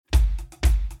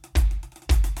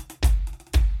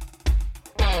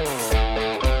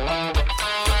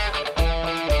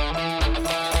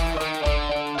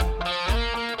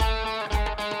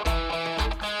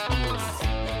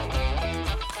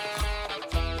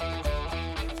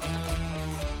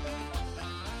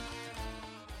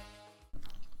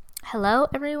Hello,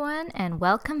 everyone, and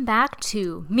welcome back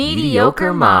to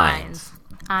Mediocre Minds.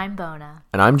 I'm Bona.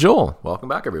 And I'm Joel. Welcome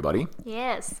back, everybody.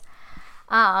 Yes.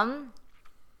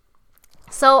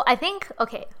 So I think,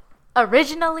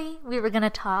 originally we were going to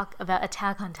talk about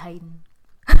Attack on Titan.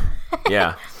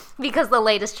 Yeah. Because the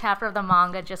latest chapter of the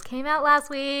manga just came out last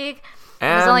week.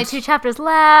 And there's only 2 chapters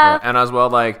left. and as well,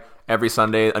 like, every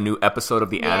Sunday, a new episode of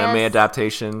the anime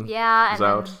adaptation is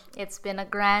out. And it's been a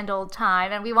grand old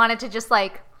time. And we wanted to just,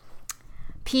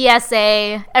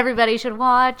 PSA, everybody should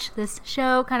watch this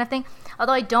show kind of thing.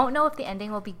 Although I don't know if the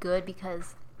ending will be good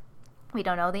because we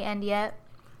don't know the end yet.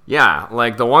 Yeah,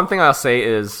 the one thing I'll say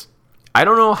is, I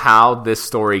don't know how this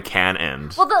story can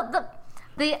end. Well,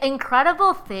 the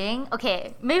incredible thing...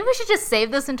 Okay, maybe we should just save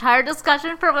this entire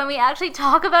discussion for when we actually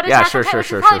talk about Attack on Titan,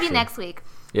 which will probably be next week.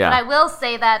 Yeah. But I will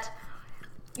say that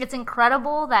it's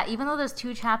incredible that even though there's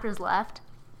 2 chapters left,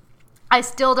 I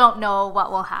still don't know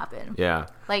what will happen. Yeah.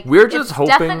 We're just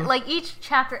hoping... each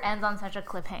chapter ends on such a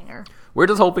cliffhanger. We're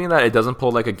just hoping that it doesn't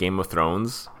pull like a Game of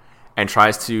Thrones and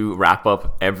tries to wrap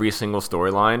up every single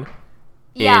storyline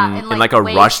in a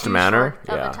rushed manner.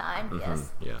 Of a time,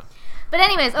 yes. Yeah. But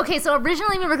anyways, okay, so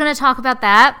originally we were going to talk about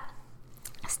that.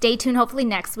 Stay tuned, hopefully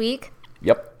next week.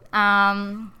 Yep.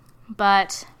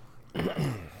 But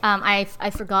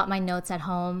I forgot my notes at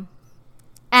home.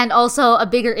 And also, a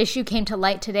bigger issue came to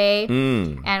light today,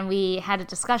 and we had a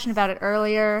discussion about it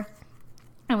earlier,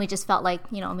 and we just felt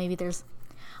like, maybe there's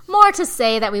more to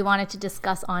say that we wanted to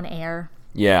discuss on air.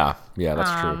 Yeah,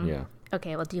 that's true, yeah.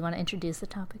 Okay, well, do you want to introduce the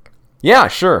topic? Yeah,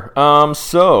 sure.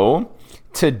 So,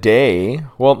 today,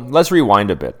 let's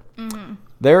rewind a bit. Mm-hmm.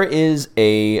 There is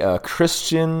a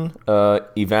Christian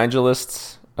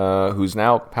evangelist who's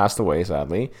now passed away,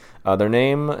 sadly. Their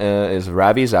name is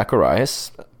Ravi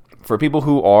Zacharias. For people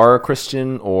who are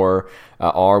Christian or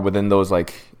are within those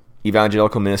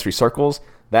evangelical ministry circles,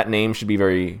 that name should be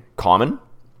very common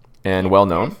and well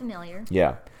known. Very familiar.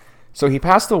 Yeah. So he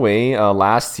passed away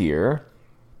last year,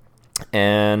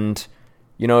 and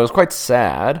it was quite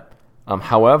sad.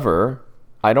 However,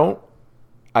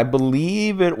 I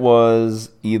believe it was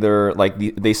either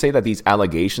they say that these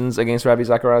allegations against Ravi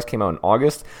Zacharias came out in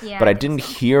August, but I didn't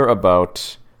hear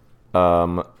about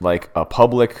a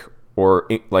public or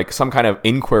some kind of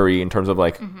inquiry in terms of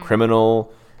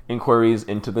criminal inquiries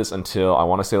into this until I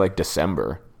want to say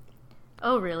December.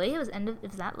 Oh, really? It was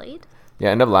that late?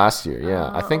 Yeah, end of last year.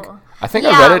 Yeah, Oh. I think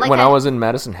I read it when I was in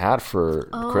Medicine Hat for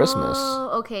Christmas.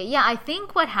 Oh, okay. Yeah, I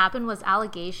think what happened was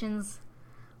allegations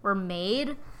were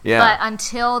made, yeah, but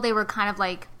until they were kind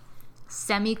of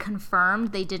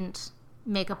semi-confirmed, they didn't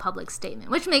make a public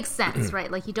statement, which makes sense, right?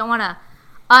 You don't want to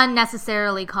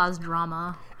unnecessarily cause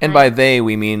drama. And by they,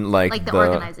 we mean the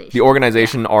organization. The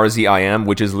organization RZIM,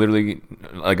 which is literally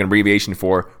an abbreviation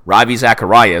for Ravi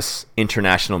Zacharias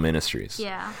International Ministries.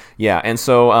 Yeah. Yeah, and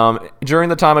so during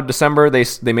the time of December,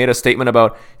 they made a statement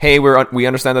about, hey, we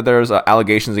understand that there's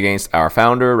allegations against our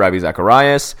founder, Ravi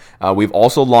Zacharias. We've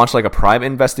also launched a private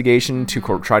investigation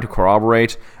to try to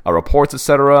corroborate reports,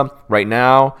 etc. Right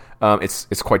now,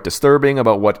 it's quite disturbing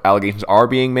about what allegations are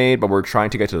being made, but we're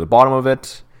trying to get to the bottom of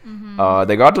it. Mm-hmm.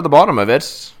 They got to the bottom of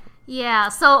it. Yeah,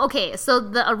 so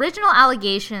the original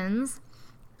allegations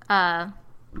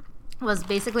was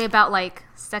basically about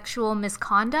sexual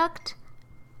misconduct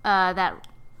that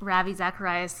Ravi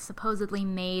Zacharias supposedly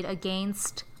made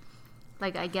against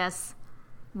I guess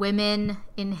women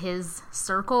in his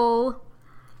circle.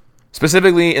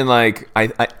 Specifically in the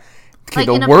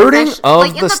wording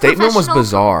of the statement was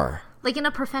bizarre. In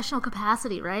a professional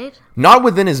capacity, right? Not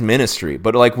within his ministry,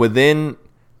 but within...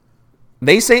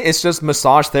 They say it's just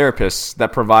massage therapists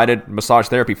that provided massage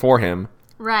therapy for him.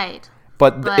 Right.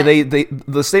 But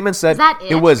the statement said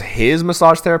it was his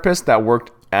massage therapist that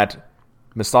worked at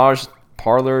massage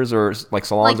parlors or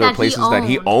salons or places that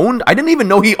he owned. I didn't even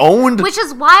know he owned. Which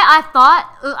is why I thought,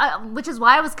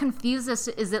 I was confused as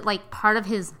to, is it part of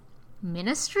his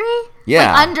ministry?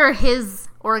 Yeah. Under his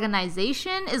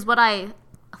organization is what I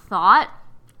thought.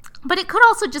 But it could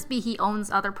also just be he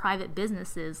owns other private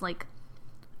businesses,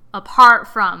 apart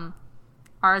from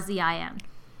RZIM.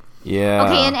 Yeah.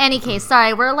 Okay, in any case,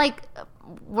 sorry, we're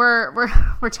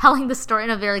telling the story in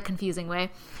a very confusing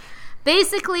way.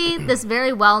 Basically, this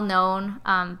very well-known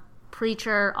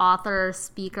preacher, author,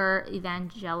 speaker,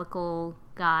 evangelical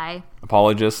guy.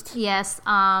 Apologist. Yes,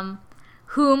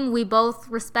 whom we both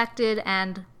respected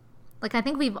and I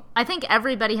think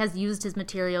everybody has used his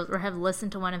materials or have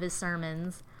listened to one of his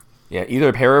sermons. Yeah,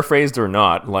 either paraphrased or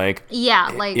not.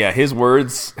 Yeah, his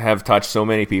words have touched so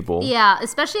many people. Yeah,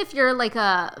 especially if you're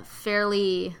a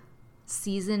fairly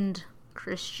seasoned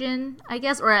Christian, I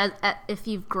guess, or if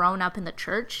you've grown up in the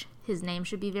church. his name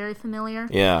should be very familiar.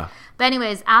 Yeah. But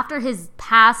anyways, after his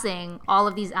passing, all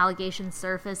of these allegations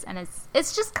surface, and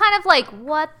it's just kind of like,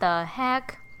 what the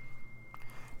heck?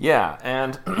 Yeah,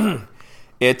 and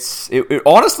it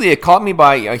honestly, it caught me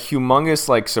by a humongous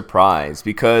like surprise,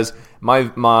 because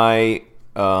my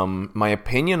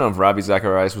opinion of Ravi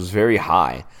Zacharias was very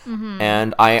high,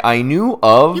 and I knew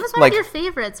of, he was one like, of your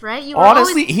favorites, right? You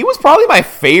honestly, he was probably my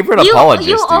favorite apologist.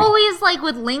 You dude. always like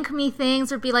would link me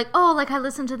things or be like, oh, like I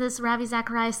listened to this Ravi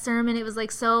Zacharias sermon. It was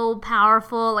like so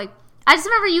powerful. Like I just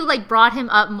remember you like brought him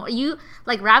up more. You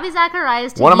like Ravi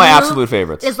Zacharias. To one of my you absolute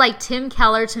favorites is like Tim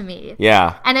Keller to me.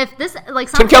 Yeah, And if this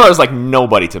like Tim Keller is like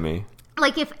nobody to me.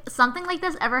 like if something like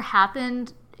this ever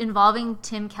happened involving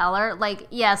Tim Keller, like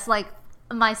yes, like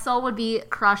my soul would be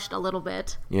crushed a little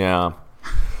bit. Yeah.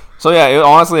 So yeah, it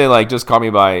honestly like just caught me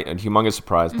by a humongous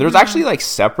surprise. There's actually like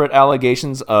separate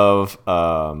allegations of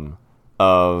Ravi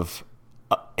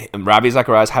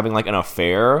Zacharias having like an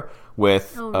affair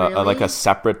with really? like a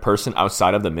separate person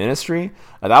outside of the ministry.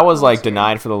 That was like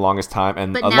denied for the longest time,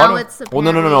 and But a now lot of it's no.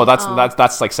 apparently-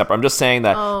 That's like separate. I'm just saying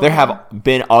that there have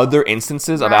been other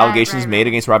instances of allegations made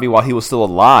against Ravi while he was still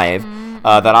alive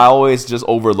that I always just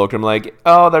overlooked. I'm like,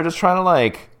 oh, they're just trying to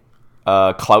like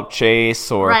clout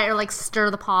chase or like stir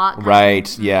the pot. kind of right,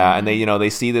 thing. yeah, and they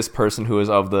see this person who is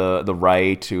of the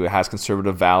right, who has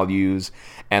conservative values,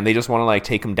 and they just want to like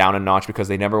take him down a notch because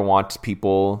they never want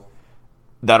people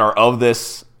that are of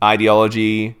this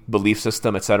ideology, belief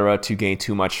system, etc., to gain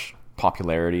too much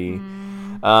popularity.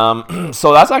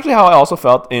 So that's actually how I also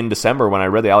felt in December when I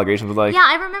read the allegations. Was like, Yeah,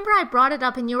 I remember I brought it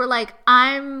up and you were like,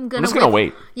 I'm just gonna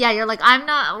wait. Yeah, you're like, I'm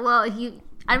not,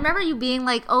 I remember you being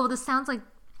like, oh, this sounds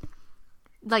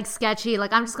like sketchy.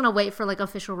 Like, I'm just gonna wait for like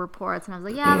official reports. And I was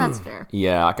like, yeah, that's fair.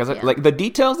 Yeah, because like the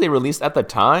details they released at the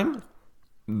time,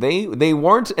 they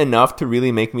weren't enough to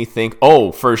really make me think,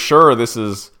 oh, for sure this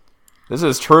is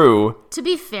true. To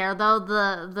be fair, though,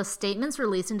 the statements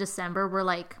released in December were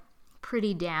like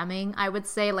pretty damning. I would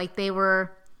say like they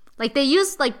were like they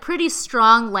used like pretty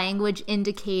strong language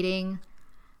indicating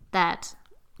that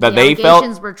the they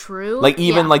allegations felt were true. Like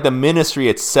even like the ministry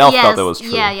itself felt that was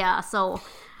true. Yeah. So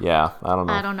yeah,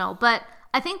 I don't know. But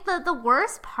I think the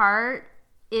worst part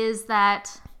is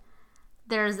that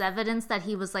there's evidence that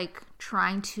he was like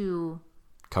trying to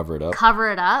Cover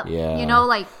it up. Yeah. You know,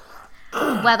 like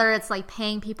whether it's like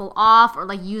paying people off or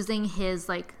like using his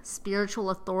like spiritual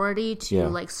authority to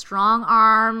like strong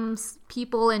arms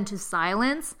people into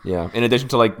silence. Yeah. In addition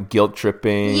to like guilt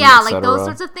tripping. Yeah, like those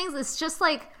sorts of things. It's just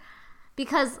like,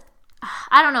 because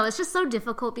I don't know, it's just so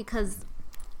difficult because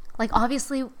like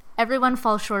obviously everyone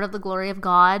falls short of the glory of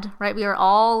God, right? We are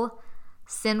all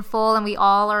sinful and we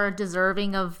all are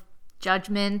deserving of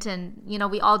judgment, and you know,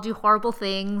 we all do horrible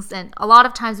things, and a lot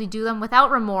of times we do them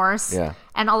without remorse. Yeah.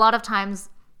 And a lot of times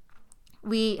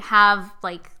we have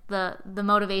like the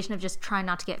motivation of just trying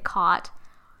not to get caught.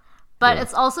 But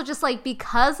it's also just like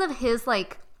because of his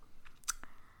like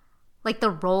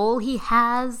the role he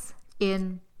has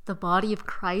in the body of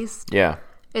Christ. Yeah.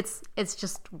 It's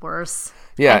just worse.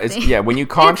 Yeah, when you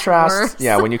contrast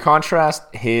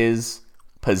worse. his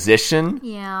position,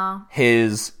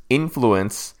 his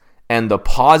influence, and the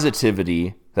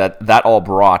positivity that all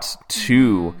brought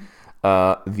to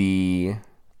the,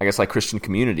 I guess, like Christian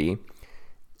community,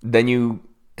 then you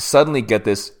suddenly get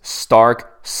this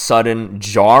stark, sudden,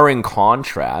 jarring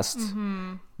contrast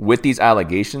with these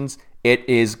allegations. It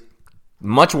is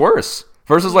much worse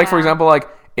versus like, for example, like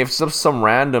if some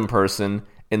random person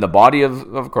in the body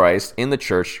of Christ in the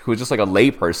church who's just like a lay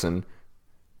person,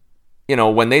 you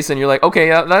know, when they sin, you're like, okay,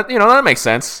 that makes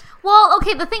sense. Well,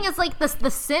 okay, the thing is, like,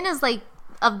 the sin is, like,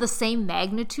 of the same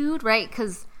magnitude, right?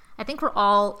 Because I think we're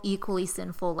all equally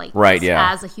sinful, like,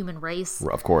 as a human race.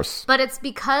 Of course. But it's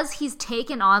because he's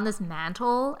taken on this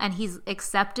mantle and he's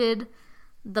accepted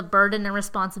the burden and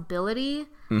responsibility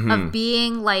of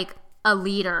being, like, a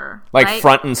leader. Like, right?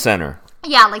 front and center.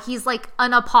 Yeah, like, he's, like,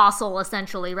 an apostle,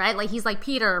 essentially, right? Like, he's, like,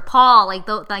 Peter, Paul, like,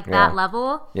 that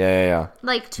level. Yeah.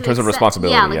 Like, to in terms of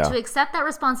responsibility, to accept that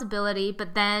responsibility,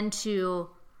 but then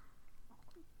to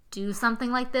do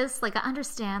something like this, like, I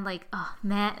understand, like,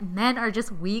 men are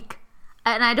just weak,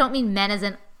 and I don't mean men as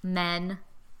in men,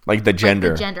 like the gender.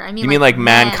 Like the gender. I mean, you mean like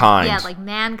mankind? Yeah, like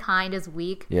mankind is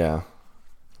weak. Yeah.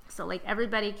 So like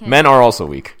everybody can. Men are also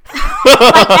weak.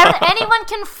 Like anyone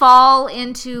can fall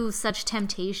into such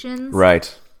temptations,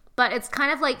 right? But it's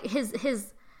kind of like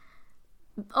his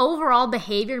overall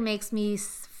behavior makes me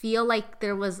feel like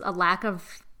there was a lack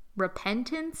of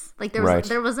repentance. Like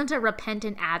there wasn't a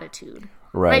repentant attitude.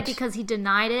 Right, because he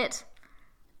denied it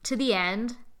to the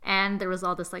end, and there was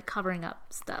all this like covering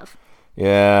up stuff.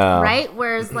 Yeah. Right?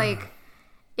 Whereas like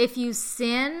if you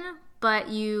sin, but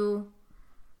you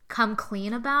come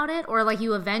clean about it, or like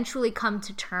you eventually come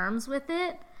to terms with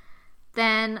it,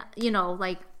 then, you know,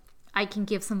 like I can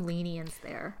give some lenience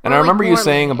there. And or I remember like you more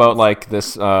saying lenience. about like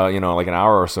this, you know, like an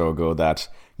hour or so ago, that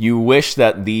you wish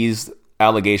that these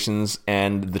allegations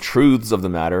and the truths of the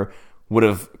matter would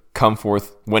have come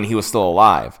forth when he was still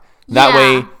alive. That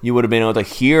way you would have been able to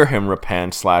hear him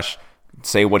repent /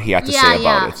 say what he had to say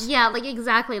about it. Yeah, like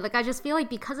exactly. Like I just feel like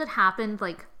because it happened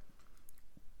like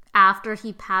after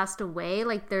he passed away,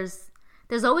 like there's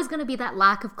always going to be that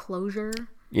lack of closure.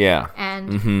 Yeah.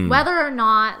 And whether or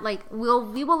not, like,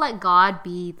 we will let God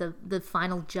be the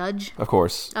final judge Of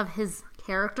course. of his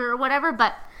character or whatever,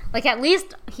 but like at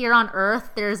least here on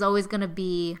earth there's always going to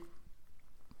be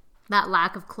that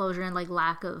lack of closure and like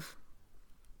lack of,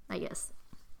 I guess,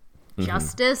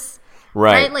 justice.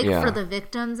 Right. Like yeah. for the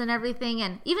victims and everything,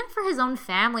 and even for his own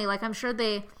family. Like I'm sure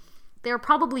they were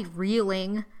probably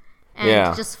reeling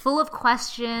and just full of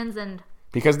questions, and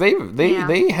because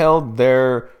they held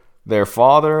their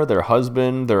father, their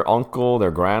husband, their uncle,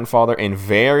 their grandfather in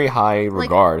very high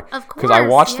regard. Of course, because I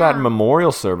watched that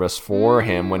memorial service for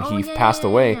him when he passed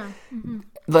away. Yeah. Mm-hmm.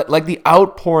 Like the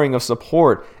outpouring of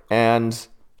support and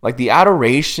like the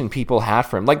adoration people had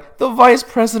for him. Like the vice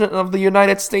president of the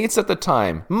United States at the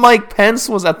time, Mike Pence,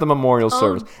 was at the memorial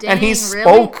service, and he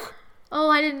spoke. Really? Oh,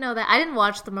 I didn't know that. I didn't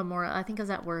watch the memorial. I think I was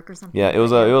at work or something. Yeah, it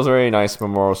was a very nice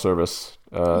memorial service.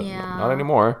 Not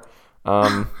anymore.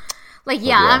 Like,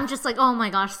 yeah, I'm just like, oh my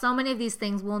gosh, so many of these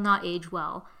things will not age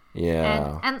well.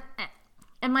 Yeah.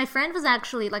 And my friend was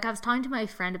actually, like, I was talking to my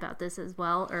friend about this as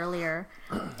well earlier,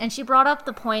 and she brought up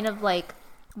the point of, like,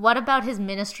 what about his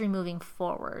ministry moving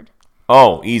forward?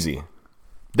 Oh, easy.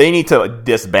 They need to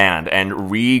disband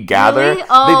and regather. Really?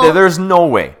 Oh. There's no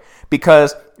way,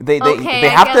 because they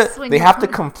have to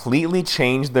completely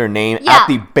change their name at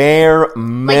the bare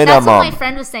minimum. Like, that's what my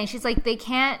friend was saying. She's like, they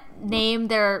can't name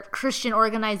their Christian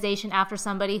organization after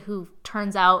somebody who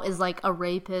turns out is like a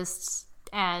rapist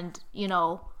and, you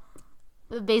know,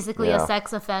 basically a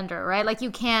sex offender, right? Like,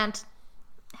 you can't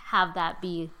have that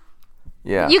be.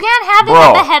 Yeah. You can't have it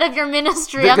at the head of your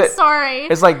ministry. I'm sorry.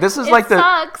 It's like, this is it like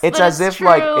sucks, it's but as it's if true.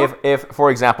 like if for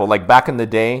example, like back in the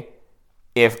day,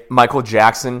 if Michael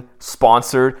Jackson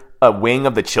sponsored a wing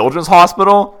of the children's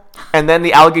hospital and then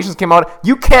the allegations came out,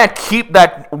 you can't keep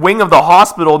that wing of the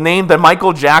hospital named the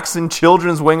Michael Jackson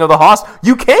Children's Wing of the Hospital.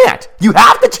 You can't. You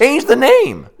have to change the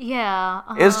name. Yeah.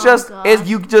 It's just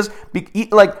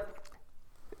like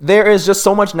there is just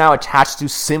so much now attached to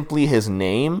simply his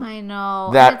name. I know.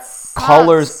 That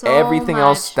colors so everything much.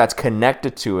 else that's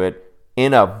connected to it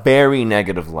in a very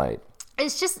negative light.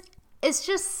 It's just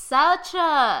such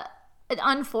an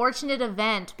unfortunate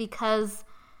event because,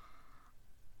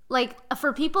 like,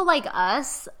 for people like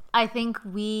us, I think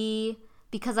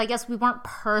because I guess we weren't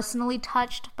personally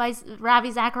touched by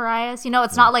Ravi Zacharias. You know,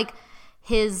 it's not like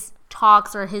his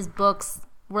talks or his books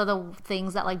were the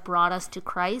things that like brought us to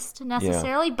Christ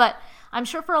necessarily, but I'm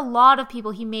sure for a lot of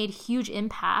people he made huge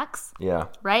impacts. Yeah.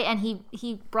 Right? And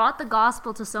he brought the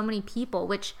gospel to so many people,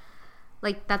 which,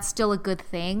 like, that's still a good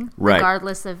thing,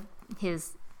 regardless of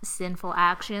his sinful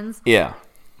actions. Yeah.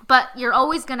 But you're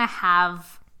always going to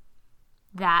have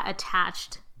that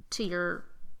attached to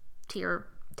your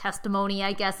testimony,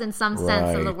 I guess, in some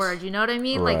sense of the word. You know what I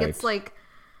mean? Right. Like, it's like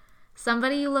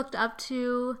somebody you looked up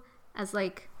to as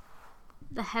like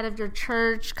the head of your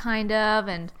church, kind of,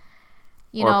 and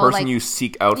you know, a person like, you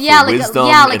seek out for like wisdom,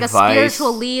 like advice. A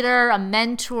spiritual leader, a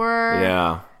mentor.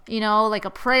 Yeah. You know, like a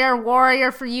prayer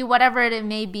warrior for you, whatever it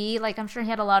may be. Like, I'm sure he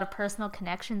had a lot of personal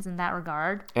connections in that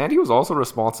regard. And he was also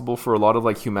responsible for a lot of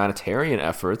like humanitarian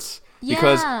efforts.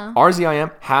 Because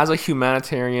RZIM has a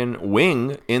humanitarian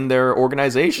wing in their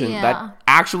organization that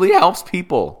actually helps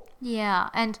people. Yeah,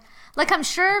 and like I'm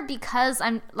sure because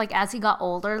I'm like as he got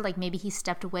older, like maybe he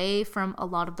stepped away from a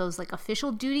lot of those like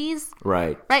official duties.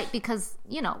 Right. Right, because,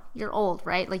 you know, you're old,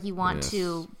 right? Like you want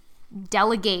to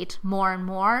delegate more and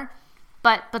more,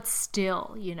 but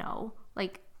still, you know,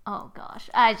 like, oh gosh,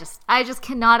 I just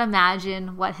cannot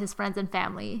imagine what his friends and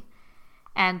family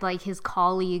and like his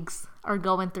colleagues are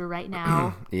going through right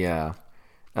now. Yeah.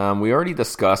 We already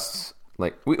discussed,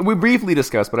 like, we briefly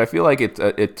discussed, but I feel like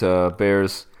it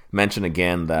bears mention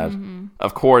again that,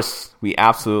 of course, we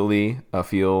absolutely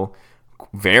feel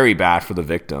very bad for the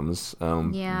victims.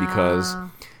 Because,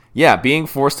 being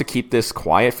forced to keep this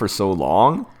quiet for so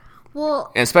long,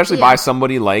 well, and especially by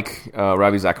somebody like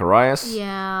Ravi Zacharias,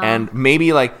 and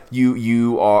maybe like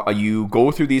you go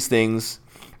through these things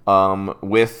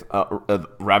with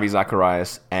Ravi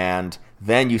Zacharias, and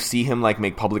then you see him like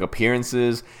make public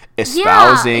appearances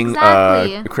espousing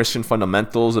Christian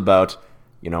fundamentals about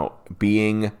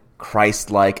being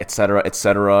Christ-like, etc.,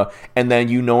 etc., and then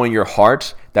you know in your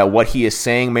heart that what he is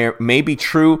saying may be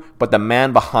true, but the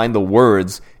man behind the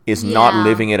words is not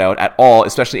living it out at all,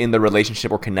 especially in the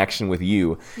relationship or connection with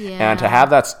you. And to have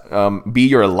that be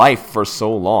your life for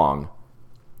so long,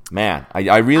 man,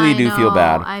 I really do feel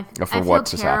bad for what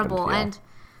just happened. Yeah. And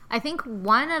I think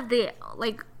one of the,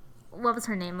 what was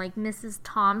her name? Mrs.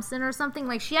 Thompson or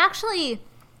something? She actually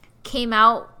came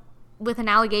out with an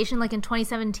allegation in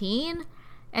 2017,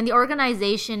 and the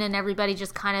organization and everybody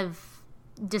just kind of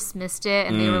dismissed it,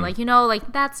 and they were like,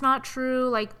 that's not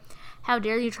true. How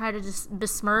dare you try to just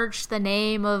besmirch the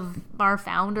name of our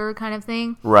founder, kind of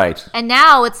thing. Right. And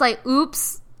now it's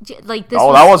oops. This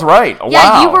that was right. Oh,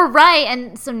 yeah, wow. you were right.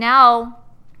 And so now,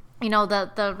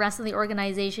 the rest of the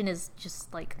organization is just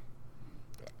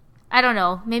I don't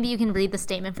know. Maybe you can read the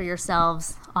statement for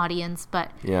yourselves, audience.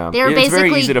 But yeah, they're it's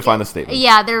very easy to find the statement.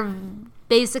 Yeah, they're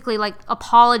basically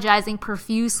apologizing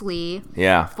profusely.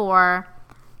 Yeah. For,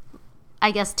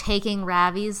 I guess, taking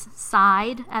Ravi's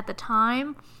side at the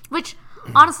time, which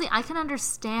honestly I can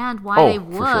understand why they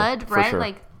would, for right?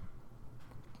 Sure.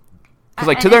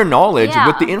 Because, to their knowledge,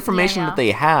 with the information that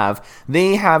they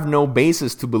have no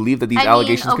basis to believe that these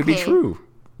allegations could be true.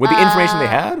 With the information they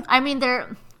had? I mean,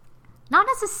 they're not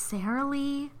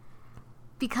necessarily,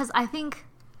 because I think,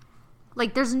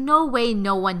 there's no way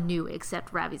no one knew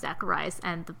except Ravi Zacharias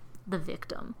and the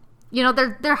victim.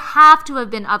 There have to have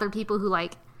been other people who,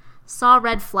 saw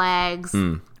red flags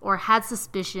or had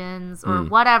suspicions or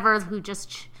whatever, who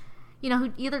just,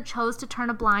 who either chose to turn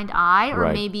a blind eye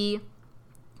or maybe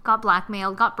got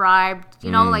blackmailed, got bribed,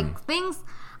 things.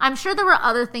 I'm sure there were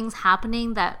other things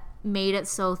happening that made it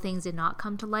so things did not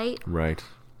come to light. Right.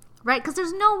 Right? Because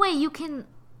there's no way you can,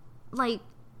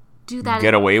 do that.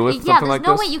 Get away with something like this?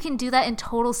 There's no way you can do that in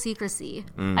total secrecy,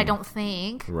 I don't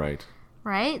think. Right.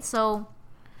 Right? So...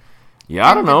 Yeah,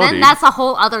 I don't know, then dude. That's a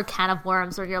whole other can of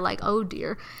worms where you're oh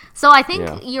dear. So I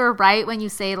think you're right when you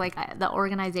say the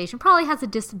organization probably has to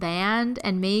disband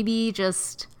and maybe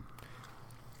just...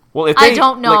 Well, if they, I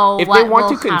don't know if what they want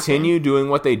will to continue doing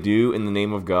what they do in the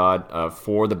name of God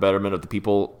for the betterment of the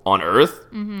people on earth,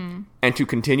 and to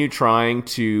continue trying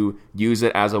to use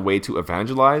it as a way to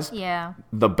evangelize,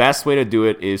 the best way to do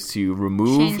it is to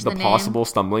remove the possible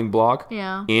stumbling block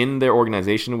in their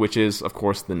organization, which is, of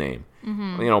course, the name.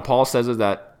 Paul says is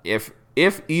that if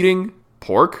eating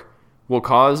pork will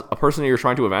cause a person that you're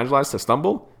trying to evangelize to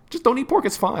stumble, just don't eat pork.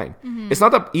 It's fine. It's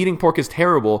not that eating pork is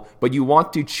terrible, but you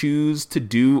want to choose to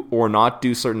do or not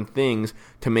do certain things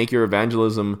to make your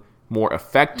evangelism more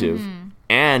effective,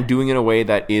 and doing it in a way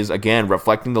that is, again,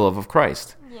 reflecting the love of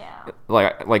Christ. Yeah.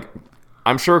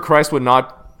 I'm sure Christ would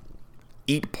not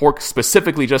eat pork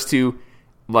specifically just to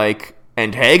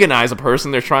antagonize a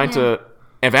person they're trying to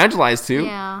evangelize to,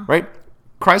 right?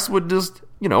 Christ would just,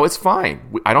 it's fine.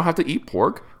 I don't have to eat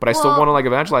pork, but I still want to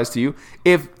evangelize to you.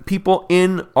 If people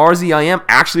in RZIM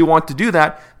actually want to do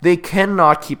that, they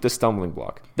cannot keep the stumbling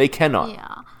block. They cannot.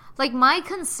 Yeah. My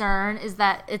concern is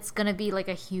that it's going to be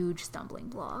a huge stumbling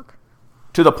block.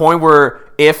 To the point where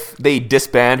if they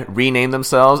disband, rename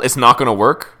themselves, it's not going to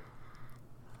work?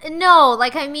 No,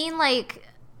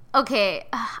 okay,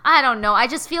 I don't know. I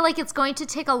just feel it's going to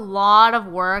take a lot of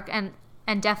work and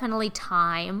definitely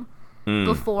time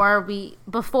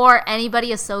before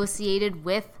anybody associated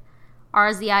with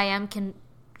RZIM can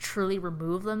truly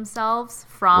remove themselves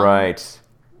from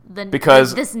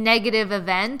this negative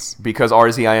event. Because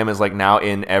RZIM is now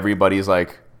in everybody's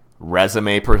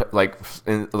resume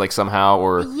somehow,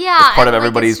 or it's part of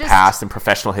everybody's past and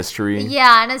professional history.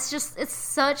 Yeah, and it's just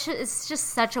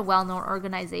such a well-known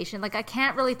organization. I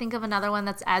can't really think of another one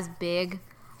that's as big.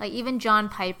 Even John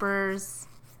Piper's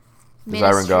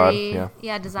ministry, Desiring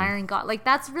God, Desiring God.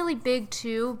 That's really big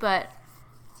too, but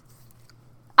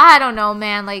I don't know,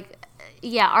 man.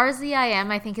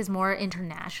 RZIM I think is more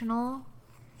international,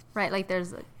 right?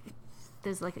 There's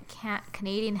a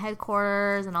Canadian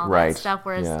headquarters and all that stuff,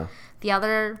 whereas the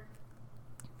other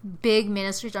big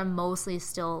ministries are mostly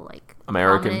still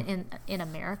American in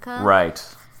America, right?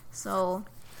 So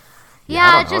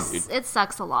it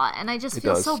sucks a lot, and I just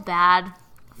feel so bad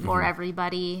for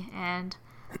everybody, and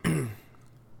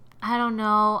I don't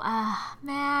know,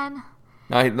 man.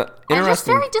 I'm just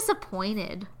very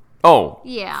disappointed. Oh,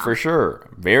 yeah, for sure,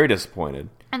 very disappointed.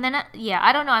 And then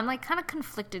I don't know, I'm kind of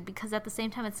conflicted, because at the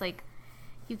same time it's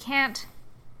you can't,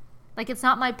 it's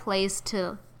not my place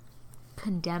to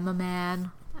condemn a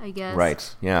man, I guess.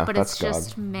 Right. Yeah. But that's it's just,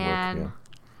 God's man,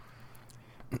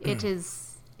 work, it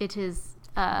is,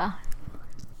 I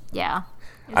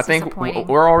think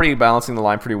we're already balancing the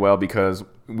line pretty well, because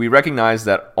we recognize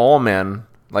that all men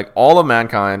Like, all of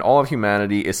mankind, all of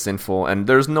humanity is sinful, and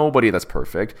there's nobody that's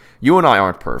perfect. You and I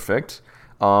aren't perfect.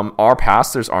 Our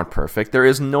pastors aren't perfect. There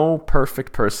is no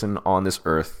perfect person on this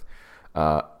earth,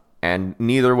 and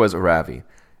neither was Ravi.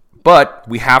 But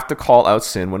we have to call out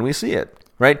sin when we see it,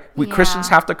 right? Christians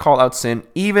have to call out sin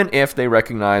even if they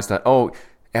recognize that, oh,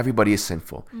 everybody is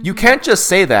sinful. Mm-hmm. You can't just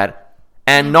say that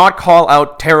and not call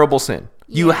out terrible sin.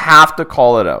 You have to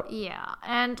call it out. Yeah,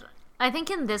 and I think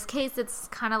in this case, it's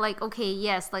kind of like, okay,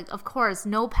 yes, like, of course,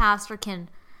 no pastor can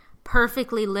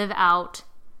perfectly live out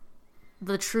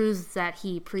the truths that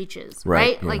he preaches,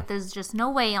 right? Yeah. Like, there's just no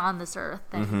way on this earth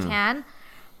that he can.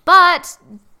 But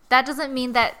that doesn't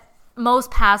mean that most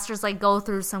pastors, like, go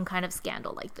through some kind of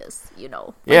scandal like this, you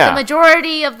know? Like, the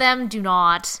majority of them do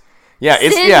not sin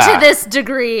to this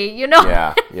degree, you know?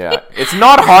 Yeah. It's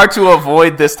not hard to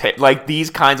avoid these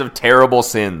kinds of terrible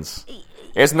sins.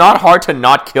 It's not hard to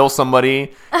not kill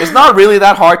somebody. It's not really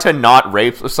that hard to not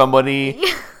rape somebody.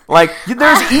 Like,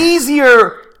 there's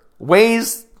easier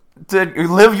ways to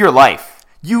live your life.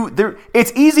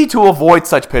 It's easy to avoid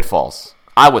such pitfalls,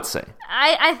 I would say.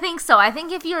 I think so. I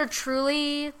think if you're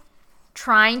truly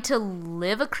trying to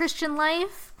live a Christian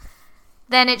life,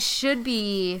 then it should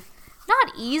be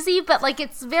not easy, but like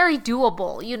it's very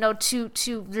doable, you know,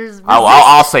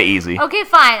 I'll say easy. Okay,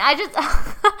 fine.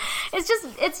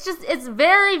 It's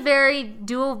very, very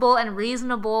doable and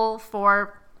reasonable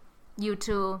for you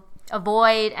to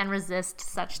avoid and resist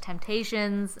such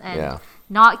temptations and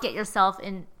not get yourself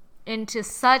into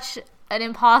such an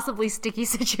impossibly sticky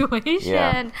situation.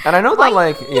 Yeah. And I know that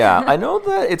I know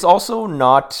that it's also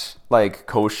not like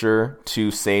kosher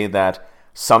to say that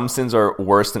some sins are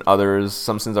worse than others,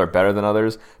 some sins are better than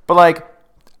others. But like,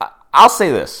 I'll say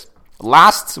this.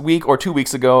 Last week or 2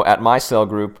 weeks ago at my cell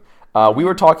group, we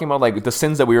were talking about like the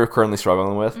sins that we were currently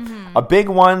struggling with. Mm-hmm. A big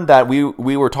one that we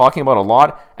were talking about a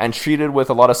lot and treated with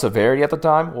a lot of severity at the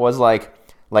time was like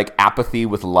apathy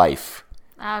with life.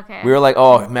 Okay. We were like,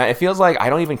 oh man, it feels like I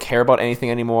don't even care about anything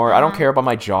anymore. I don't care about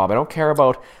my job. I don't care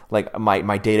about like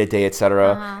my day-to-day,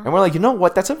 etc. And we're like, you know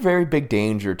what? That's a very big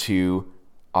danger to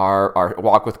our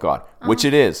walk with God, which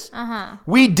it is.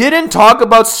 We didn't talk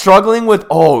about struggling with,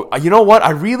 you know what?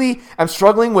 I really am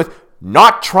struggling with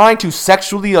not trying to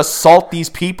sexually assault these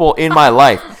people in my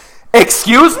life.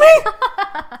 Excuse me?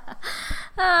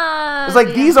 It's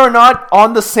like, these are not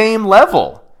on the same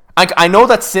level. I know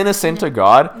that sin is sin to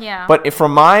God, but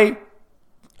from my,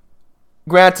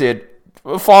 granted,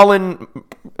 fallen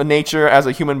nature as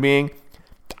a human being,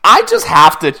 I just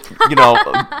have to,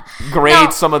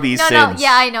 grade some of these sins. No,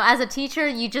 yeah, I know. As a teacher,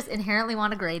 you just inherently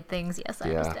want to grade things. Yes, I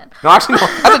understand. No, actually, no.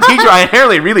 As a teacher, I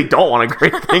inherently really don't want to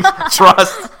grade things.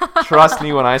 Trust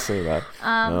me when I say that.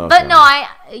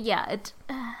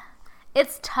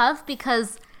 It's tough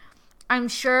because I'm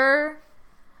sure,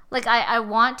 like, I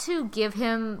want to give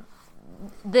him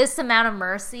this amount of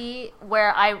mercy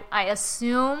where I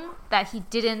assume that he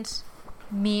didn't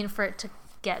mean for it to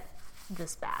get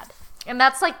this bad. And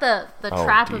that's like the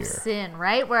trap of sin,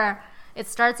 right? Where it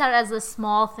starts out as a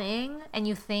small thing and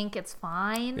you think it's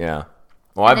fine. Yeah.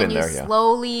 Well, I've been there, you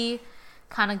slowly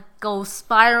kind of go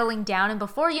spiraling down, and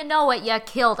before you know it, you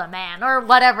killed a man or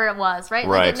whatever it was, right?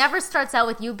 Like, it never starts out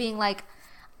with you being like,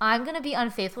 I'm going to be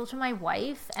unfaithful to my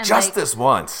wife. And just this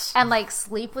once. And like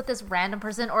sleep with this random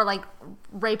person or like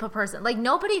rape a person. Like,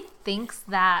 nobody thinks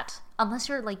that unless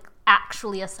you're like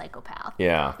actually a psychopath.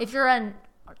 Yeah. If you're an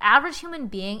average human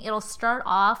being, it'll start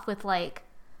off with like,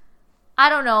 I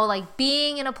don't know, like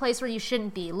being in a place where you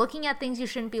shouldn't be, looking at things you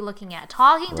shouldn't be looking at,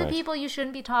 talking to people you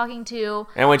shouldn't be talking to,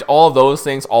 and which all of those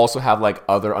things also have like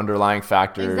other underlying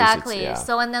factors. Exactly.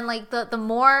 So and then like the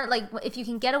more, like, if you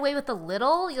can get away with a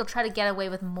little, you'll try to get away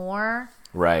with more.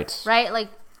 Right. Like,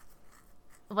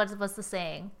 what's the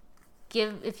saying?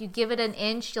 If you give it an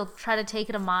inch, you'll try to take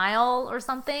it a mile or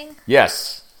something.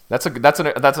 Yes. That's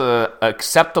an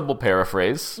acceptable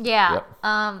paraphrase. Yeah.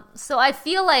 Yep. So I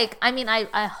feel like,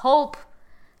 I hope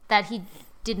that he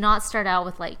did not start out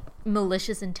with like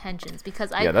malicious intentions, because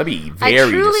that'd be very I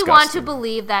truly disgusting. Want to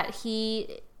believe that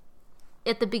he,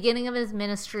 at the beginning of his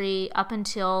ministry, up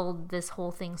until this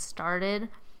whole thing started,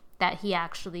 that he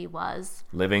actually was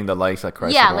living the life that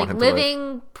Christ would want him to live.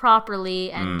 Living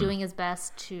properly and doing his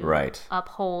best to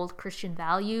uphold Christian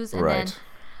values, and then,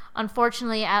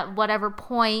 unfortunately, at whatever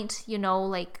point,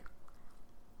 like,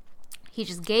 he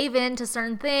just gave in to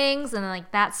certain things, and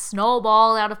like that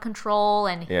snowballed out of control,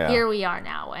 and here we are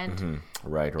now. And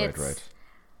right.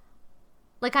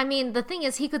 Like, the thing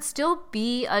is, he could still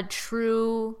be a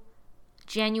true,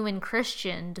 genuine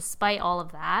Christian despite all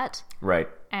of that. Right.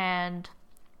 And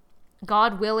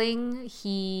God willing,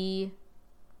 he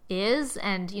is,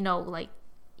 and like,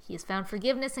 he's found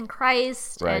forgiveness in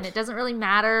Christ, Right. and it doesn't really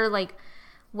matter like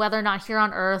whether or not here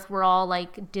on earth we're all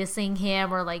like dissing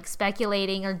him or like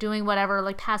speculating or doing whatever,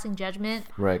 like passing judgment.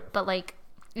 Right. But like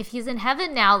if he's in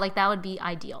heaven now, like that would be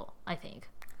ideal, I think.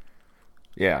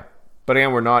 Yeah. But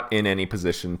again, we're not in any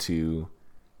position to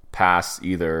pass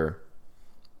either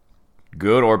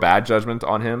good or bad judgment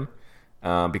on him.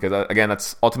 Because again,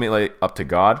 that's ultimately up to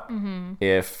God. Mm-hmm.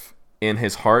 If in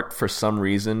his heart, for some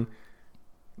reason,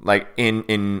 like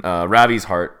in Ravi's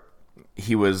heart,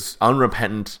 he was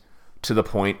unrepentant to the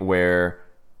point where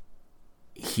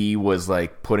he was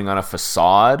like putting on a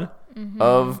facade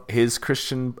of his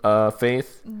Christian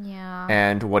faith. Yeah.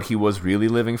 And what he was really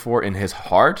living for in his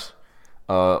heart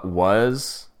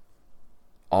was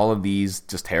all of these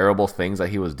just terrible things that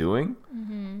he was doing.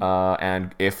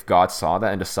 And if God saw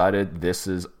that and decided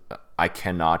I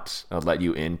cannot let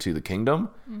you into the kingdom,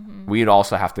 we'd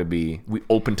also have to be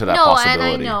open to that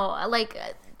possibility. And I know, like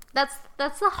that's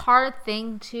the hard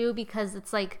thing too, because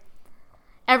it's like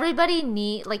everybody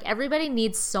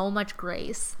needs so much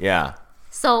grace. Yeah.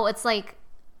 So it's like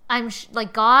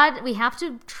like God, we have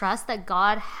to trust that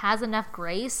God has enough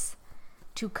grace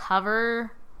to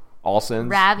cover all sins.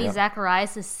 Ravi Yeah.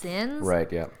 Zacharias' sins.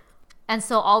 Right, yeah. And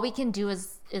so all we can do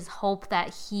is hope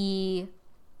that he,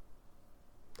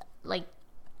 like,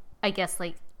 I guess,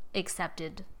 like,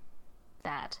 accepted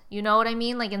that. You know what I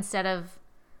mean? Like, instead of,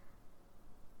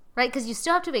 right? Because you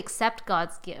still have to accept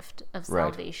God's gift of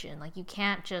salvation. Right. Like, you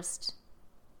can't just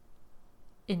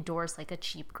endorse, like, a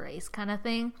cheap grace kind of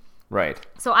thing. Right.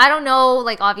 So I don't know.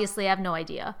 Like, obviously, I have no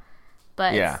idea.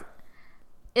 But yeah.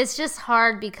 It's just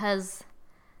hard because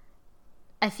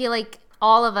I feel like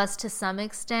all of us, to some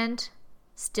extent,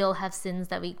 still have sins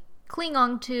that we cling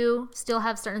on to, still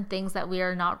have certain things that we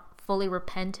are not fully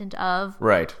repentant of.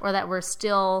 Right. Or that we're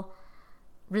still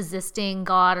resisting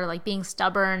God or like being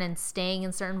stubborn and staying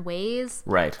in certain ways.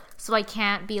 Right. So I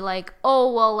can't be like,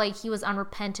 oh, well, like he was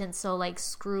unrepentant, so like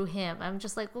screw him. I'm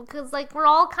just like, well, because like we're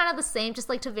all kind of the same, just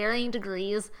like to varying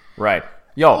degrees. Right.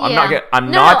 Yo, I'm not saying... I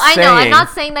know. I'm not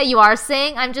saying that you are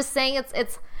saying. I'm just saying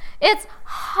it's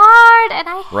hard, and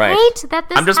I hate that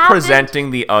this I'm just happened.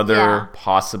 presenting the other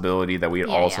possibility that we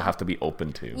also have to be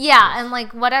open to. Yeah, and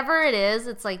like whatever it is,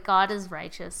 it's like God is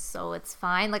righteous, so it's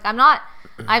fine. Like I'm not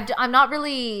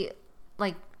really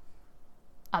like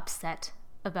upset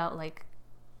about like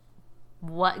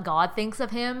what God thinks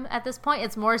of him at this point.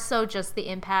 It's more so just the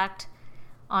impact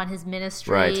on his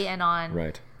ministry and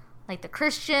on like the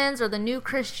Christians or the new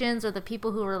Christians or the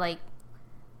people who are like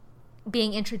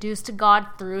being introduced to God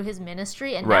through his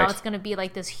ministry, and now it's going to be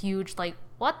like this huge like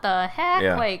what the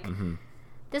heck, like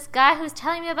this guy who's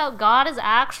telling me about God is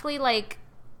actually like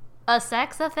a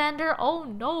sex offender. Oh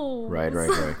no. Right,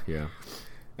 yeah.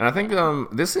 And I think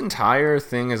this entire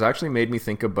thing has actually made me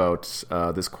think about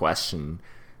this question,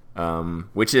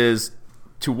 which is,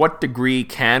 to what degree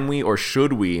can we or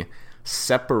should we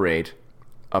separate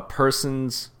a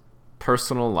person's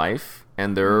personal life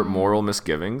and their moral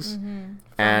misgivings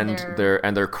and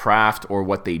their craft or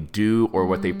what they do or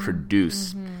what they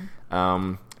produce.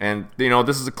 And you know,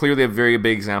 this is clearly a very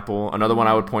big example. Another one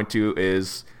I would point to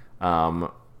is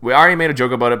we already made a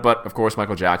joke about it, but of course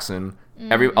Michael Jackson.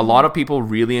 A lot of people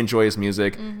really enjoy his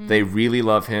music. They really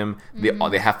love him.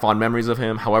 They have fond memories of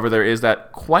him. However, there is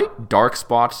that quite dark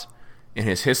spot in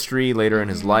his history later in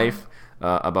his life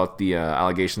about the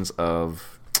allegations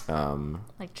of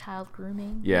like child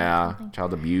grooming. Yeah,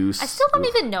 child abuse. I still don't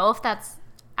even know if that's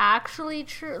actually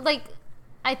true. Like,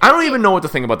 I don't even know what to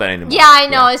think about that anymore. Yeah, I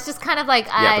know. Yeah. It's just kind of like,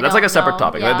 but that's like a separate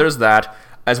topic. Yeah. There's that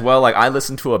as well. Like, I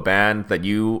listen to a band that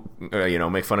you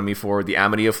make fun of me for, the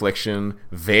Amity Affliction,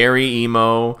 very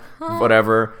emo,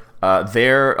 whatever.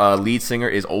 Their lead singer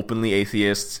is openly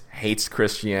atheist, hates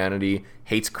Christianity,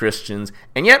 hates Christians,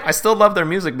 and yet I still love their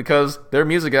music because their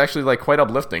music is actually like quite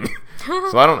uplifting.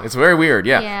 So it's very weird.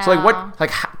 Yeah. So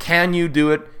like can you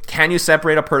do it? Can you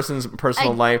separate a person's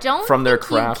personal life from their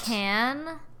craft? You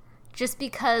can, just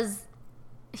because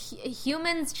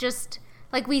humans just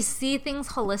like we see things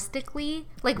holistically.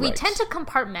 Like we tend to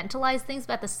compartmentalize things,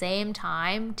 but at the same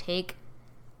time take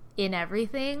in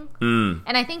everything.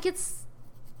 And I think it's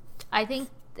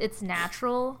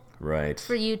natural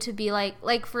for you to be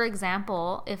like for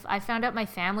example, if I found out my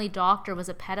family doctor was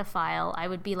a pedophile, I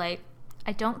would be like,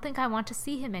 I don't think I want to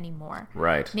see him anymore.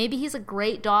 Right. Maybe he's a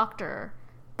great doctor,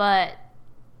 but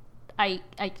I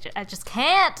just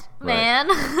can't, man.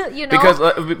 You know?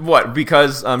 Because what?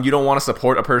 Because you don't want to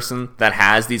support a person that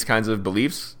has these kinds of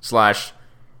beliefs /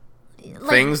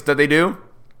 things that they do?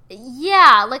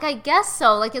 Yeah, like I guess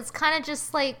so. Like it's kind of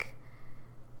just like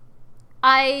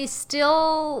I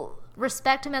still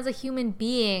respect him as a human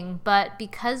being, but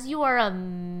because you are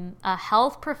a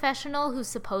health professional who's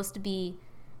supposed to be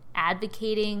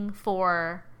advocating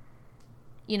for,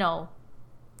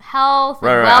 health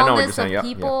and wellness of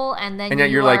people, and then yet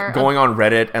you're like going on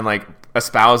Reddit and like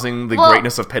espousing the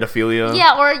greatness of pedophilia.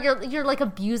 Yeah, or you're like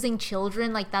abusing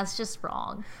children. Like, that's just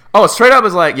wrong. Oh, straight up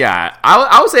is like, yeah.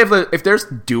 I would say if there's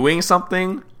doing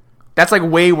something, that's like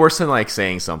way worse than like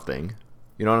saying something.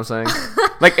 You know what I'm saying?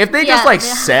 Like, if they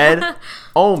just said,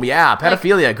 oh yeah,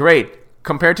 pedophilia, great.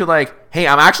 Compared to like, hey,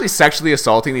 I'm actually sexually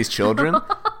assaulting these children.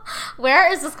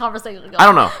 Where is this conversation going? I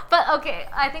don't know. But okay,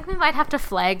 I think we might have to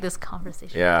flag this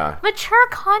conversation. Yeah. Mature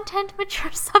content,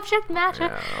 mature subject matter.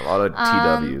 Yeah, a lot of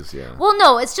TWs, yeah. Well,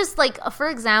 no, it's just like, for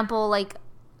example, like,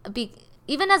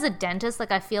 even as a dentist,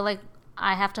 like, I feel like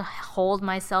I have to hold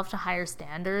myself to higher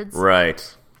standards.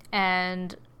 Right.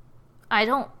 And I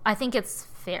think it's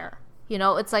fair.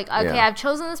 It's like, okay, I've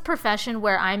chosen this profession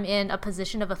where I'm in a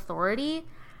position of authority.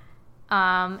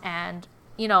 And,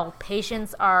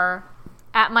 patients are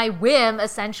at my whim,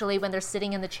 essentially, when they're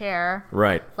sitting in the chair.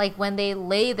 Right. Like, when they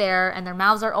lay there and their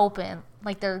mouths are open,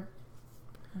 like,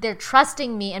 they're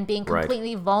trusting me and being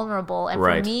completely vulnerable. And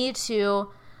for me to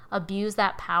abuse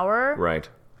that power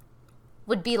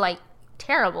would be, like,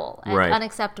 terrible and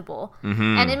unacceptable.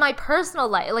 Mm-hmm. And in my personal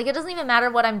life, like, it doesn't even matter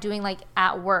what I'm doing, like,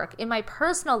 at work. In my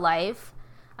personal life,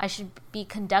 I should be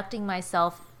conducting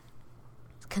myself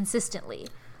consistently.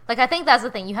 Like, I think that's the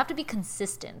thing. You have to be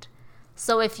consistent.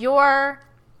 So if you're,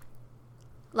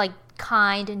 like,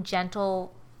 kind and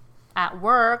gentle at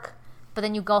work, but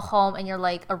then you go home and you're,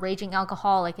 like, a raging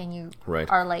alcoholic and you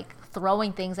are, like,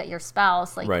 throwing things at your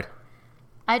spouse, like,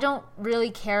 I don't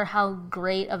really care how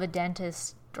great of a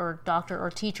dentist or doctor or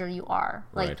teacher you are.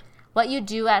 Like, what you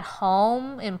do at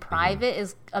home in private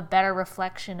is a better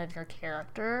reflection of your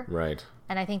character. Right.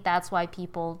 And I think that's why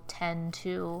people tend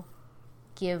to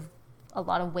give a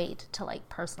lot of weight to, like,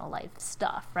 personal life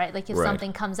stuff, right? Like, if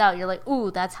something comes out, you're like, ooh,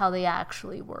 that's how they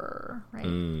actually were,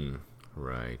 right?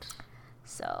 Right.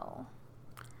 So.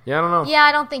 Yeah, I don't know. Yeah,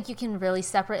 I don't think you can really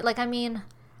separate. Like, I mean,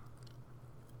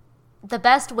 the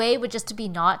best way would just to be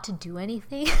not to do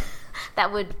anything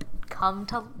that would come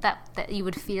to, that you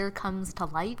would fear comes to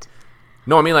light.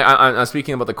 No, I mean, like, I'm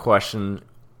speaking about the question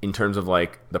in terms of,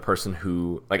 like, the person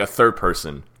who, like, a third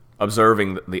person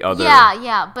observing the other.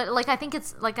 Yeah, but, like, I think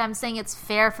it's, like, I'm saying it's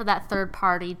fair for that third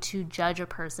party to judge a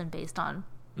person based on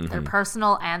their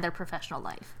personal and their professional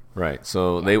life. Right.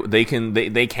 So they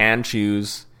can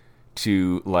choose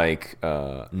to, like,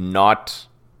 not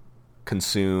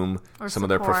consume or some of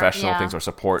their professional things or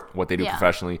support what they do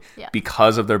professionally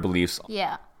because of their beliefs.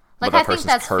 Yeah. Like, I think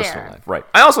that's fair. Life. Right.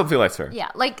 I also feel that's fair. Yeah.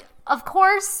 Like, of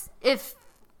course, if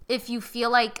you feel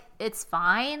like it's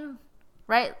fine,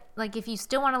 right? Like, if you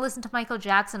still want to listen to Michael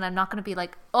Jackson, I'm not going to be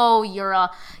like, oh,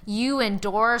 you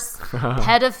endorse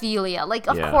pedophilia. Like,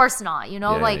 of course not,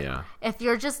 if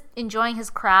you're just enjoying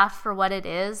his craft for what it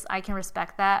is, I can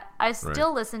respect that. I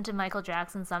still listen to Michael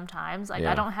Jackson sometimes. Like,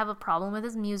 I don't have a problem with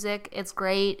his music. It's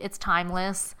great. It's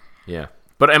timeless. Yeah.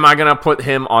 But am I going to put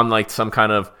him on, like, some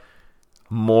kind of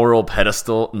moral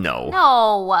pedestal? No.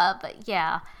 But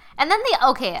yeah. And then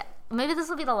maybe this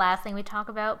will be the last thing we talk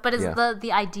about, but is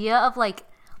the idea of, like,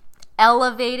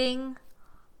 elevating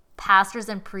pastors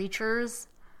and preachers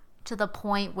to the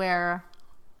point where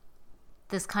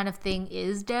this kind of thing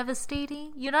is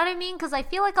devastating. You know what I mean? Because I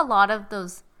feel like a lot of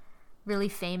those really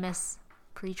famous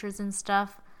preachers and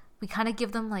stuff, we kind of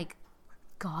give them, like,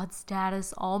 God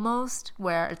status almost,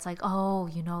 where it's like, oh,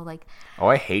 like... Oh,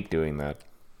 I hate doing that.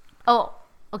 Oh,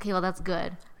 okay, well, that's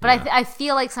good. But I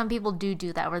feel like some people do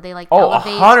that, where they, like,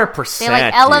 elevate... 100%. They,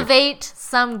 like, elevate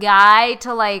some guy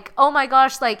to, like, oh my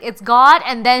gosh, like, it's God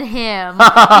and then him.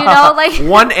 Like...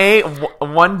 1A,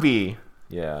 1B.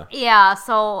 Yeah. Yeah,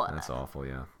 so... That's awful,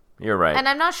 yeah. You're right. And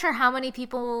I'm not sure how many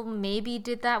people maybe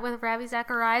did that with Ravi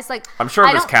Zacharias. Like, I'm sure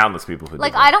there's countless people who did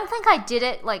that. I don't think I did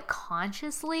it, like,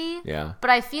 consciously. Yeah.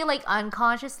 But I feel like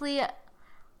unconsciously,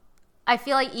 I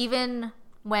feel like even...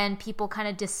 when people kind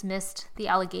of dismissed the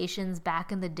allegations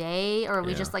back in the day, or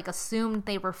we just, like, assumed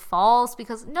they were false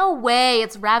because no way,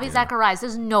 it's Ravi Zacharias.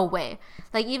 There's no way.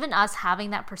 Like, even us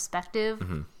having that perspective,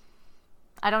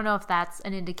 I don't know if that's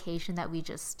an indication that we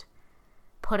just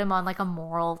put him on, like, a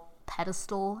moral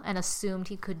pedestal and assumed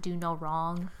he could do no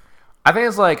wrong. I think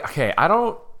it's like, okay, I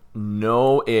don't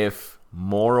know if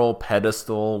moral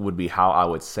pedestal would be how I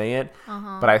would say it,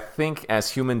 but I think as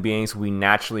human beings, we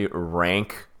naturally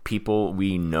rank people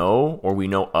we know or we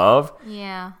know of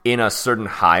in a certain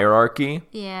hierarchy.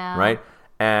 Yeah. Right?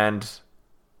 And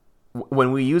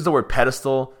when we use the word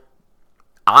pedestal,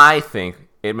 I think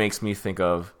it makes me think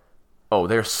of oh,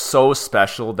 they're so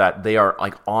special that they are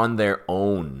like on their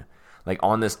own, like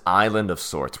on this island of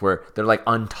sorts where they're like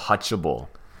untouchable.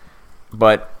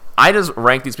 But I just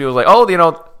rank these people as like, oh, you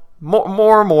know,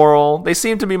 more moral. They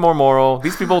seem to be more moral.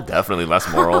 These people definitely less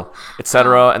moral,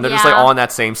 etc. And they're just like on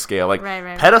that same scale. Like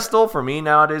pedestal for me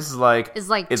nowadays is like too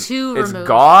it's removed.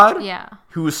 God, Yeah.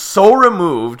 who is so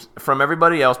removed from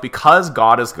everybody else because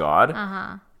God is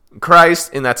God.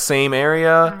 Christ in that same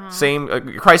area,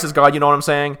 same Christ is God. You know what I'm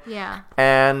saying? Yeah.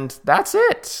 And that's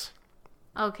it.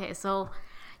 Okay, so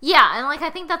yeah, and like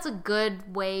I think that's a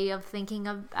good way of thinking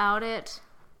about it.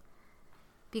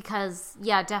 Because,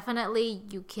 yeah, definitely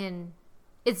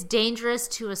it's dangerous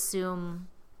to assume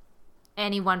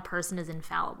any one person is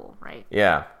infallible, right?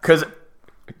 Yeah, because,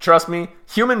 trust me,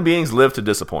 human beings live to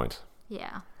disappoint.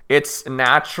 Yeah. It's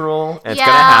natural, and it's going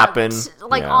to happen.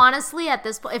 Honestly, at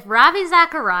this point, if Ravi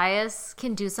Zacharias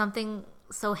can do something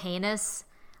so heinous,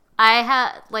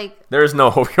 there's no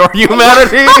hope for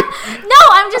humanity. No,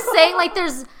 I'm just saying,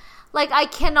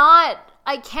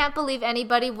 I can't believe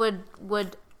anybody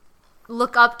would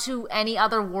look up to any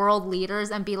other world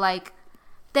leaders and be like,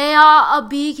 they are a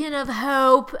beacon of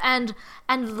hope and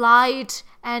light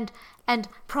and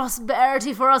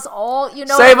prosperity for us all, you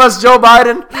know. Save us, Joe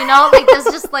Biden. You know, like there's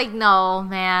just like, no,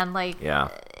 man, like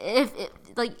if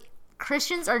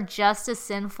Christians are just as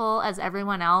sinful as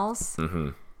everyone else. Mm-hmm.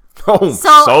 Oh,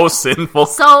 so sinful.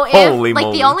 So if Holy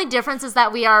moly. the only difference is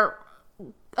that we are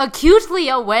acutely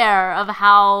aware of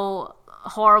how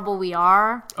horrible we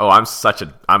are. Oh, I'm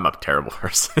a terrible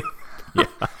person. Yeah.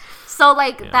 So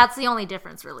that's the only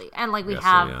difference really. And we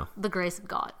have the grace of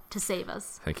God to save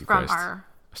us from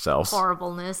ourselves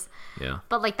horribleness. Yeah.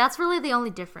 But that's really the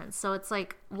only difference. So it's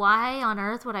like, why on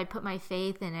earth would I put my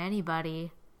faith in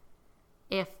anybody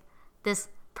if this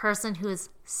person who has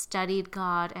studied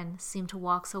God and seemed to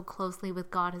walk so closely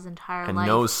with God his entire life and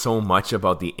knows so much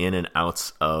about the in and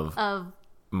outs of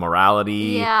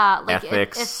morality,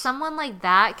 ethics. If someone like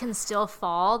that can still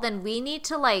fall, then we need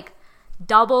to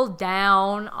double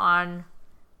down on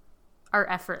our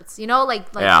efforts. You know,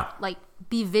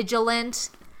 be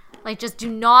vigilant. Just do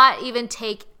not even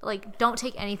don't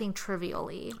take anything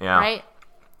trivially. Yeah.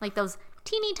 Right? Those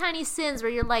teeny tiny sins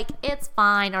where you're like, it's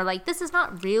fine, or this is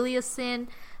not really a sin.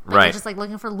 You're just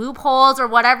looking for loopholes or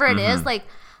whatever it is.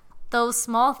 Those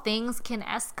small things can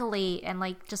escalate and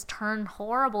just turn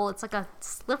horrible. It's like a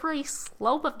slippery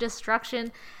slope of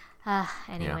destruction.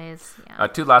 Anyways, yeah.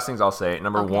 Two last things I'll say.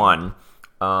 Number one,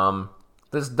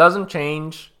 this doesn't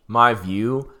change my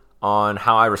view on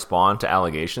how I respond to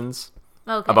allegations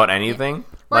about anything.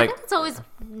 Yeah. Well, I think it's always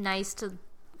nice to,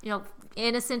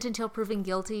 innocent until proven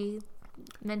guilty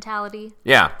mentality.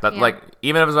 Yeah,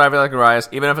 even if it's Ravi Zacharias,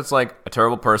 even if it's a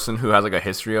terrible person who has a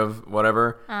history of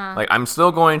whatever, I'm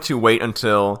still going to wait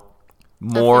until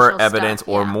more official evidence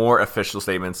or more official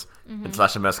statements and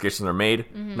 / investigations are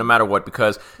made, no matter what,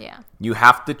 because you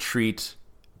have to treat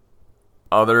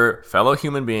other fellow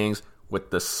human beings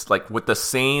with this with the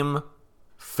same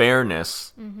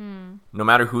fairness, no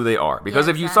matter who they are. Because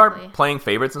if you start playing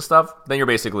favorites and stuff, then you're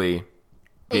basically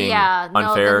being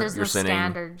unfair, you're sinning.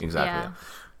 Standard. Exactly. Yeah.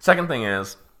 Second thing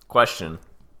is, question,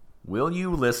 will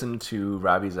you listen to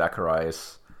Ravi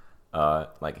Zacharias,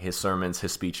 his sermons,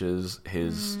 his speeches,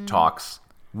 his talks?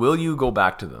 Will you go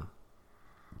back to them?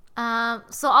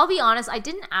 So I'll be honest, I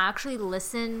didn't actually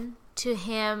listen to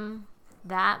him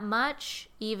that much,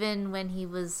 even when he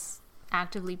was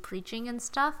actively preaching and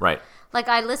stuff. Right.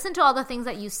 I listened to all the things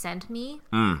that you sent me.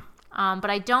 But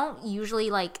I don't usually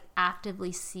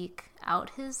actively seek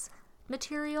out his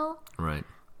material. Right.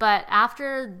 But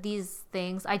after these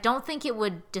things, I don't think it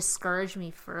would discourage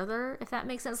me further, if that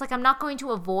makes sense. I'm not going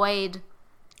to avoid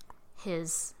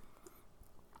his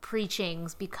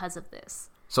preachings because of this.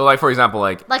 So for example,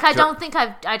 I don't think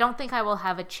I will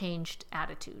have a changed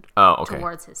attitude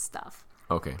towards his stuff.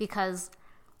 Okay. Because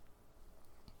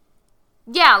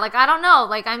I don't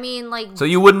know. So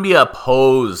you wouldn't be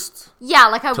opposed. Yeah,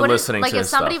 I wouldn't. Listening to if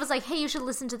somebody stuff. was hey, you should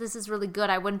listen to this. Is really good.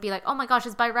 I wouldn't be oh my gosh,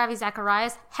 it's by Ravi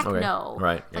Zacharias. Heck no.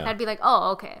 Right. I'd be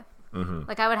oh, okay.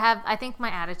 I would have. I think my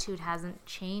attitude hasn't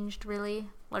changed really.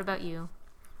 What about you?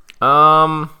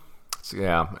 So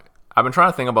yeah, I've been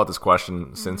trying to think about this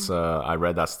question since I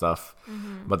read that stuff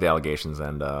about the allegations,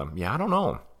 and I don't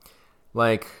know.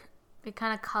 It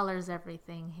kind of colors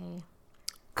everything. Hey.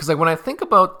 Because when I think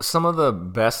about some of the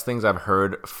best things I've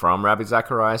heard from Ravi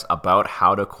Zacharias about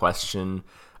how to question,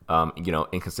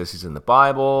 inconsistencies in the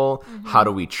Bible, how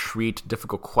do we treat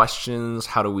difficult questions,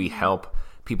 how do we help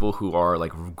people who are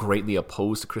greatly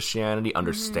opposed to Christianity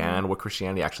understand what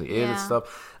Christianity actually is and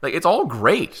stuff. It's all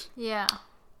great. Yeah.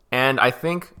 And I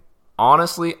think,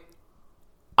 honestly,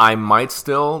 I might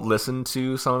still listen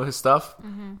to some of his stuff,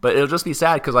 but it'll just be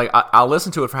sad because like I'll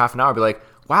listen to it for half an hour and be like,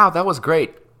 wow, that was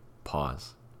great.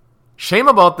 Pause. Shame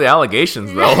about the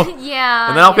allegations, though. Yeah.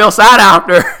 And then I'll feel sad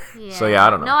after. Yeah. So, yeah, I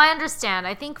don't know. No, I understand.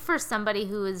 I think for somebody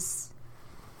who is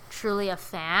truly a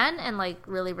fan and, like,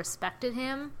 really respected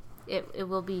him, it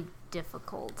will be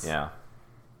difficult. Yeah.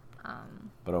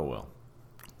 But oh well.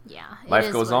 Yeah.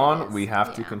 Life goes on. We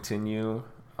have to continue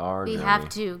our journey. We have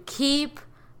to keep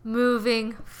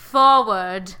moving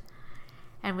forward.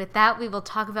 And with that, we will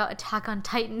talk about Attack on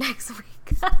Titan next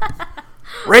week.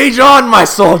 Rage on, my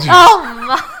soldiers! Oh,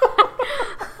 my.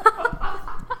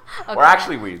 Okay. We're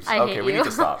actually weebs. I Okay, hate we you. need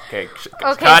to stop. Okay,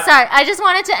 Okay, cut. sorry. I just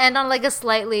wanted to end on like a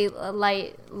slightly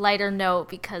lighter note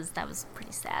because that was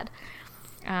pretty sad.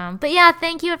 But yeah,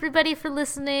 thank you everybody for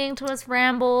listening to us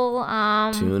ramble.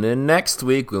 Tune in next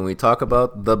week when we talk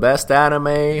about the best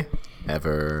anime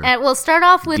ever. And we'll start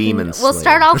off with Demon we'll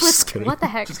start Slayer. off Just with kidding. what the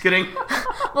heck? Just kidding.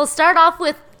 We'll start off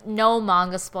with no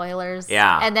manga spoilers.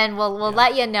 Yeah. And then we'll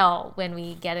let you know when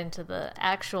we get into the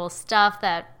actual stuff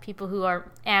that people who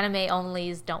are anime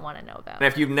onlys don't want to know about. And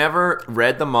if you've never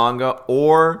read the manga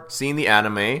or seen the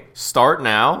anime, start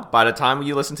now. By the time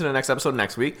you listen to the next episode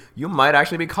next week, you might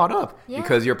actually be caught up. Yeah.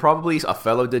 Because you're probably a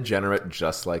fellow degenerate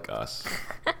just like us.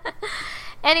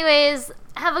 Anyways,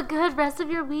 have a good rest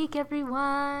of your week,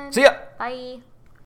 everyone. See ya! Bye.